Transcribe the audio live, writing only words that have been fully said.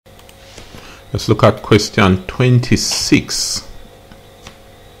Let's look at question 26.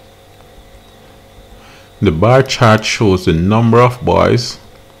 The bar chart shows the number of boys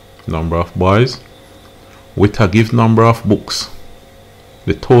with a given number of books.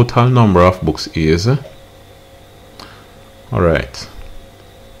 The total number of books is, alright,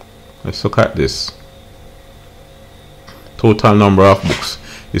 let's look at this. Total number of books.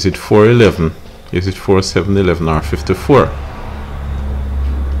 Is it 411? Is it 4711 or 54?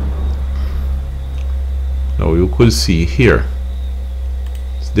 Now you could see here,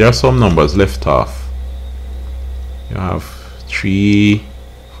 there are some numbers left off. You have 3,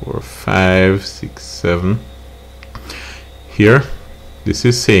 4, 5, 6, 7. Here, this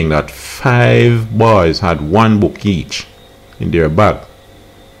is saying that 5 boys had 1 book each in their bag.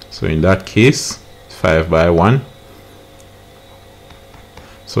 So in that case, 5 by 1.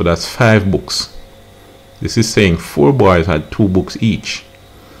 So that's 5 books. This is saying 4 boys had 2 books each.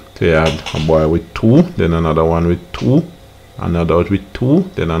 So you had a boy with 2, then another one with 2, another with 2,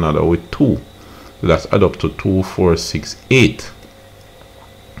 then another with 2. So that's add up to 2, 4, 6, 8.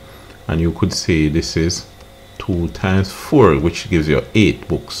 And you could say this is 2 times 4, which gives you 8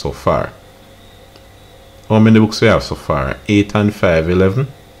 books so far. How many books we have so far? 8 and 5, 11.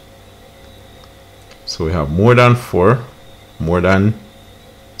 So we have more than 4, more than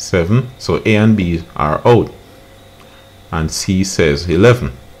 7. So A and B are out. And C says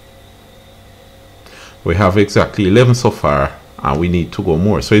 11. We have exactly 11 so far, and we need to go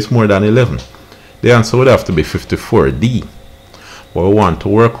more. So it's more than 11. The answer would have to be 54D. But we want to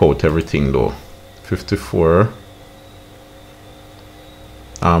work out everything though. 54,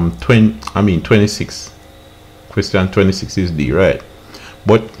 26. Question 26 is D, right?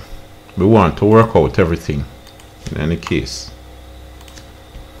 But we want to work out everything in any case.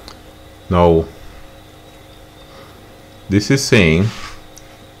 Now, this is saying,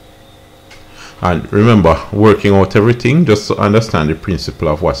 and remember, working out everything just to understand the principle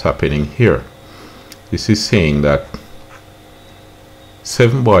of what's happening here. This is saying that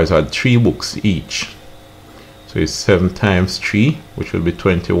 7 boys had 3 books each. So it's 7 times 3, which will be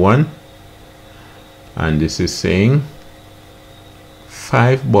 21. And this is saying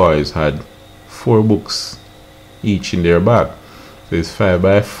 5 boys had 4 books each in their bag. So it's 5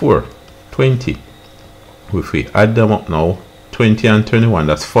 by 4, 20. If we add them up now, 20 and 21,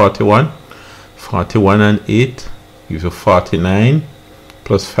 that's 41. 41 and 8 gives you 49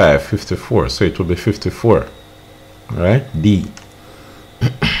 plus 5, 54. So it will be 54. Alright, D.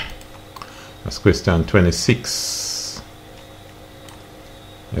 That's question 26.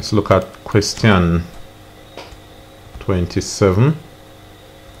 Let's look at question 27.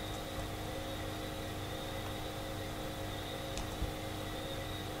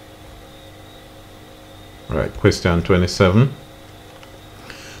 Right, question 27.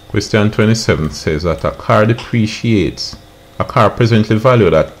 Question 27 says that a car depreciates. A car presently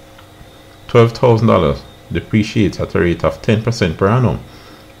valued at $12,000 depreciates at a rate of 10% per annum.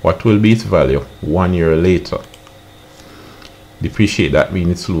 What will be its value 1 year later? Depreciate, that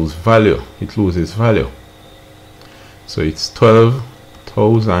means it loses value. It loses value. So it's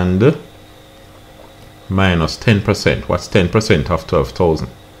 12,000 minus 10%. What's 10% of 12,000?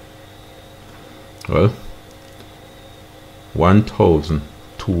 Well,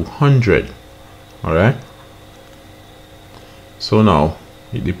 1,200. Alright? So now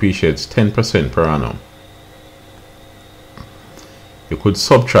it depreciates 10% per annum. You could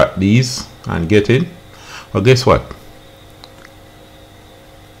subtract these and get it. Well, guess what?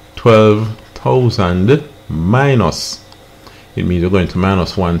 12,000 minus. It means you're going to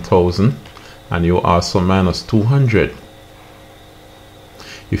minus 1,000 and you also minus 200.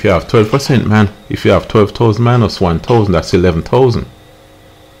 If you have 12%, man, if you have 12,000 minus 1,000, that's 11,000.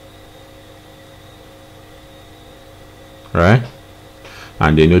 Right?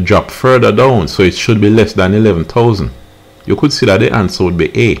 And then you drop further down, so it should be less than 11,000. You could see that the answer would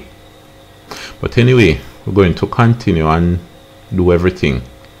be A. But anyway, we're going to continue and do everything.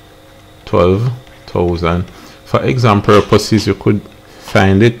 12,000. For exam purposes, you could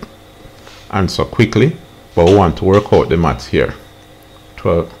find it, answer quickly, but we want to work out the maths here.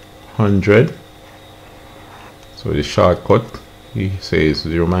 1,200. So the shortcut, he says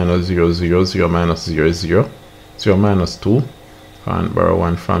 0 minus 0, 0, 0 minus 0, 0, 0 minus 2. And borrow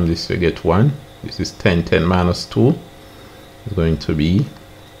 1 from this, you get 1. This is 10, 10 minus 2 is going to be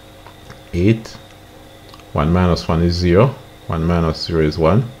 8. 1 minus 1 is 0. 1 minus 0 is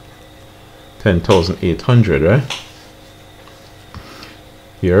 1. 10,800, right?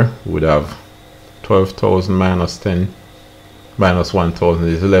 Here we would have 12,000 minus 10 minus 1,000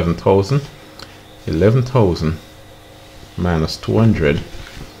 is 11,000. 11,000 minus 200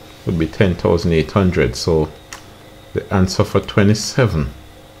 would be 10,800. So the answer for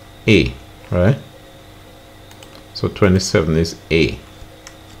 27A, right? So 27 is A.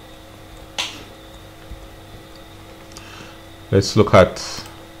 Let's look at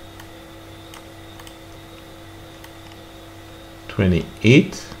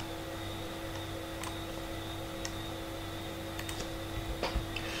 28.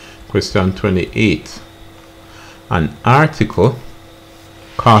 Question 28. An article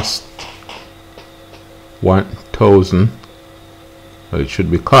cost 1,000. Well, it should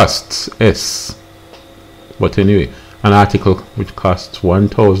be costs S. But anyway, an article which costs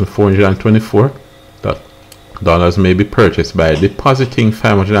 $1,424 may be purchased by depositing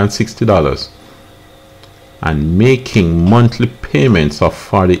 $560 and making monthly payments of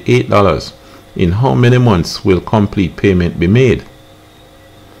 $48. In how many months will complete payment be made?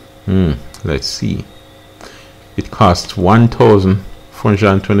 Let's see. It costs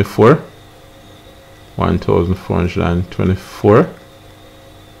 $1,424. 1,424.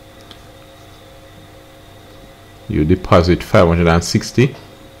 You deposit 560.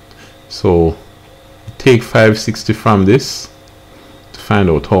 So take 560 from this to find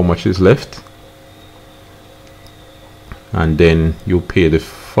out how much is left, and then you pay the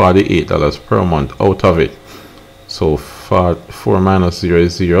 $48 per month out of it. So 4 minus 0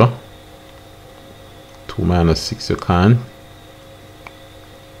 is 0. 2 minus 6 you can.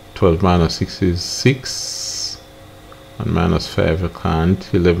 12 minus 6 is 6. 1 minus 5 you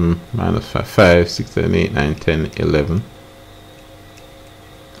can't. 11 minus 5, 5, 6, 7, 8, 9, 10, 11.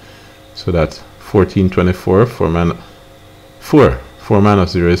 So that's 1424. 4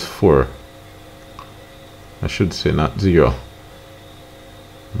 minus 0 is 4. I should say not 0.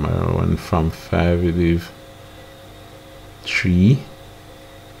 1 from 5 we leave 3.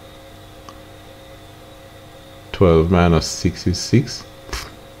 12 minus 6 is 6.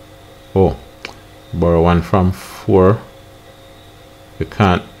 Oh, borrow 1 from 4. You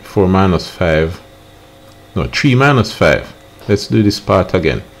can't. 4 minus 5. No, 3 minus 5. Let's do this part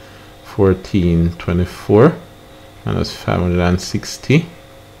again. 1424 minus 560.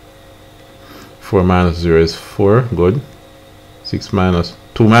 4 minus 0 is 4. Good. 6 minus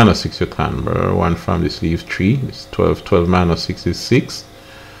 2 minus 6 you can. Borrow 1 from this, leave 3. It's 12. 12 minus 6 is 6.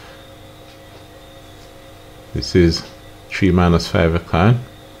 This is 3 minus 5 you can.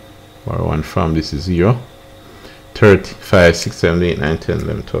 Borrow 1 from this is 0. 30, 5, 6, 7, 8, 9, 10,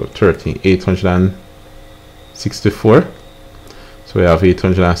 11, 12, 13, 864. So we have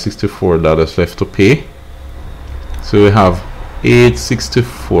 $864 left to pay. So we have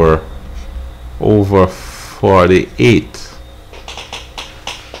 864 over 48.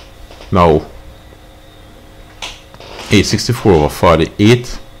 Now 864 over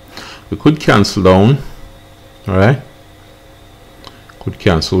 48. We could cancel down. Alright. Could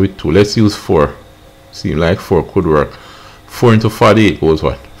cancel with 2. Let's use 4. Seems like 4 could work. 4 into 48 goes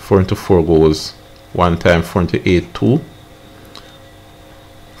what? 4 into 4 goes 1 time. 4 into 8, 2.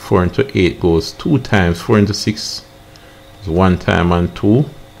 4 into 8 goes 2 times. 4 into 6 is 1 time and 2.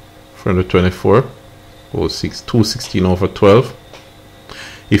 4 into 24 goes 6. 216 over 12.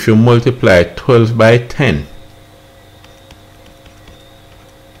 If you multiply 12 by 10,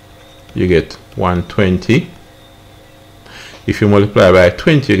 you get 120. If you multiply by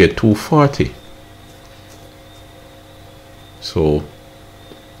 20, you get 240. So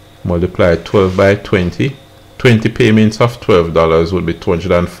multiply 12 by 20. 20 payments of $12 would be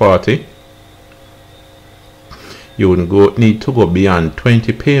 240. You wouldn't need to go beyond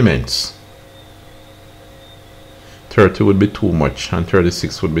 20 payments. 30 would be too much, and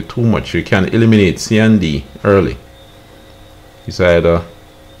 36 would be too much. You can eliminate C and D early. It's either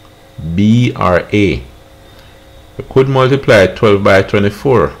B or A. You could multiply 12 by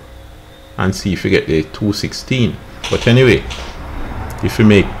 24 and see if you get the 216. But anyway, if you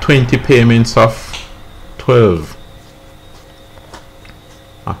make 20 payments of 12,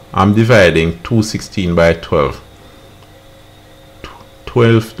 I'm dividing 216 by 12.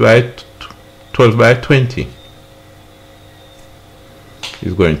 12 by 20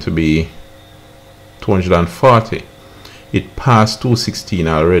 is going to be 240. It passed 216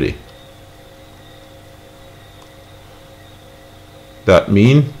 already. That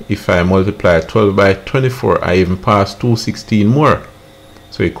means if I multiply 12 by 24, I even pass 216 more.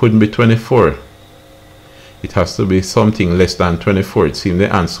 So it couldn't be 24. It has to be something less than 24. It seems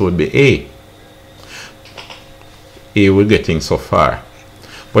the answer would be A. A we're getting so far.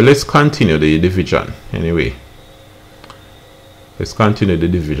 But let's continue the division anyway. Let's continue the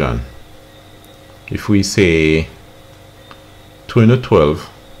division. If we say 2 into 12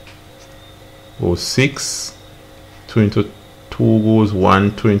 goes 6, 2 into 2 2 goes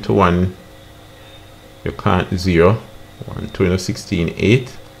 1, 2 into 1, you can't 0, 1, 2 into 16,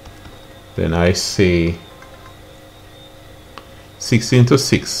 8. Then I say 6 into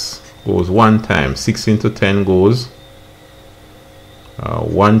 6 goes 1 time, 6 into 10 goes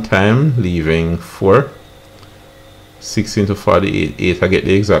 1 time, leaving 4. 6 into 48, 8, I get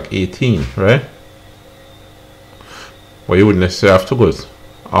the exact 18, right? Well, you wouldn't necessarily have to go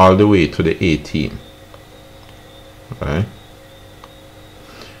all the way to the 18, right?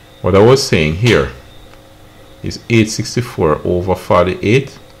 What I was saying here is 864 over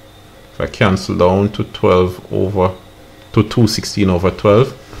 48. If I cancel down to 216 over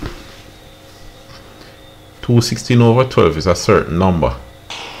 12, 216 over 12 is a certain number.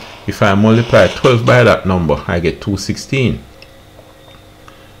 If I multiply 12 by that number, I get 216.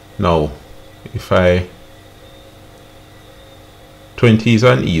 Now, if 20 is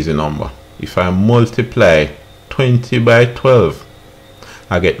an easy number. If I multiply 20 by 12,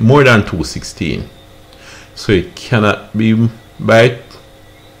 I get more than 216. So it cannot be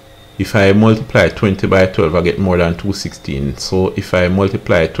if I multiply 20 by 12, I get more than 216. So if I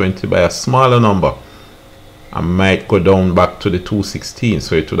multiply 20 by a smaller number, I might go down back to the 216,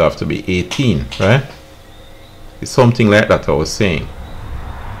 so it would have to be 18, right? It's something like that I was saying.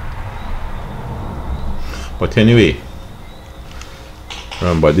 But anyway,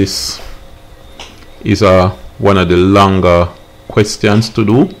 remember, this is one of the longer questions to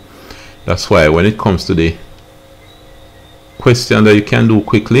do. That's why when it comes to the question that you can do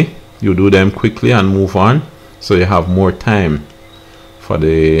quickly, you do them quickly and move on, so you have more time for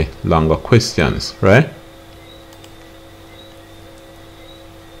the longer questions, right?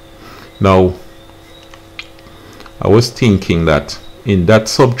 Now, I was thinking that in that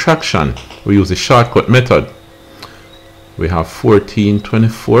subtraction, we use the shortcut method. We have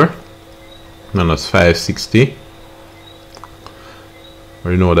 1424 minus 560.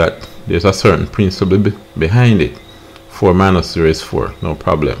 We know that there's a certain principle behind it. 4 minus 0 is 4, no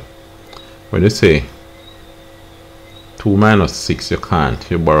problem. When you say 2 minus 6, you can't.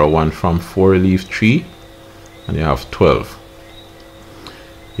 You borrow 1 from 4, leave 3, and you have 12.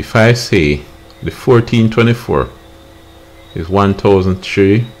 If I say the 1424 is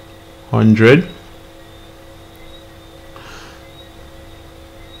 1300,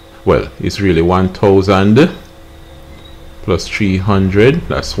 well, it's really 1000 plus 300,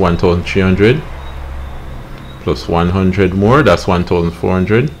 that's 1300, plus 100 more, that's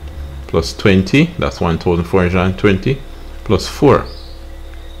 1400, plus 20, that's 1420, plus 4.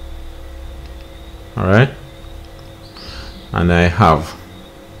 Alright, and I have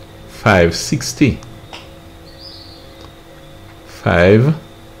 560,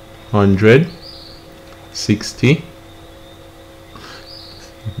 560,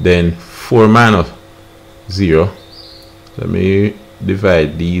 then 4 minus 0. Let me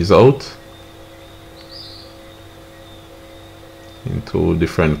divide these out into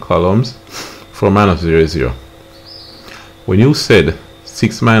different columns. 4 minus 0 is 0. When you said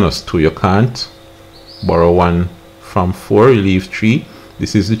 6 minus 2, you can't borrow 1 from 4, you leave 3.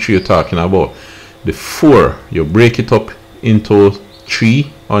 This is the 3 you're talking about. The 4, you break it up into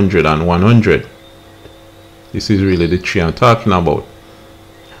 300 and 100. This is really the 3 I'm talking about.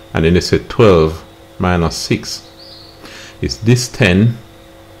 And then they say 12 minus 6. It's this 10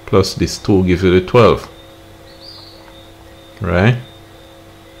 plus this 2 gives you the 12. Right?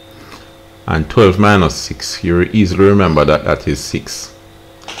 And 12 minus 6, you easily remember that that is 6.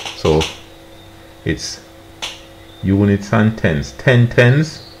 So it's units and tens. 10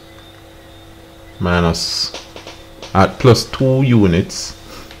 tens minus plus 2 units.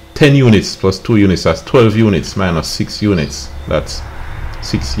 10 units plus 2 units, that's 12 units minus 6 units. That's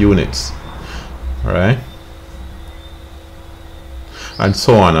 6 units. Alright? And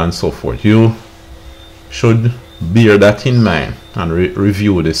so on and so forth. You should bear that in mind and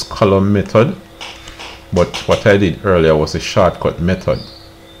review this column method. But what I did earlier was a shortcut method.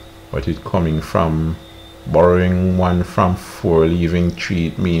 But it coming from borrowing 1 from 4, leaving 3,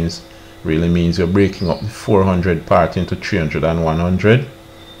 it really means you're breaking up the 400 part into 300 and 100.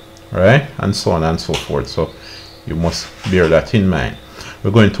 Right? And so on and so forth. So you must bear that in mind.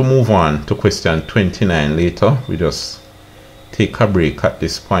 We're going to move on to question 29 later. We just take a break at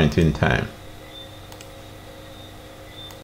this point in time.